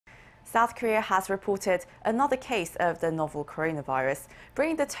South Korea has reported another case of the novel coronavirus,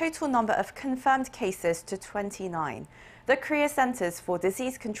 bringing the total number of confirmed cases to 29. The Korea Centers for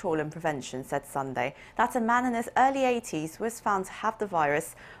Disease Control and Prevention said Sunday that a man in his early 80s was found to have the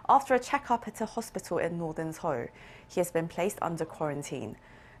virus after a checkup at a hospital in Northern Seoul. He has been placed under quarantine.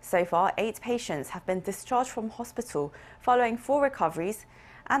 So far, 8 patients have been discharged from hospital following 4 recoveries,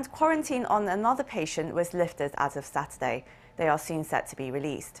 and quarantine on another patient was lifted as of Saturday. They are soon set to be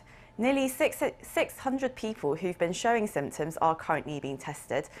released. Nearly 600 people who've been showing symptoms are currently being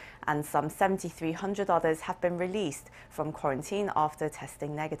tested, and some 7,300 others have been released from quarantine after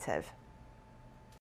testing negative.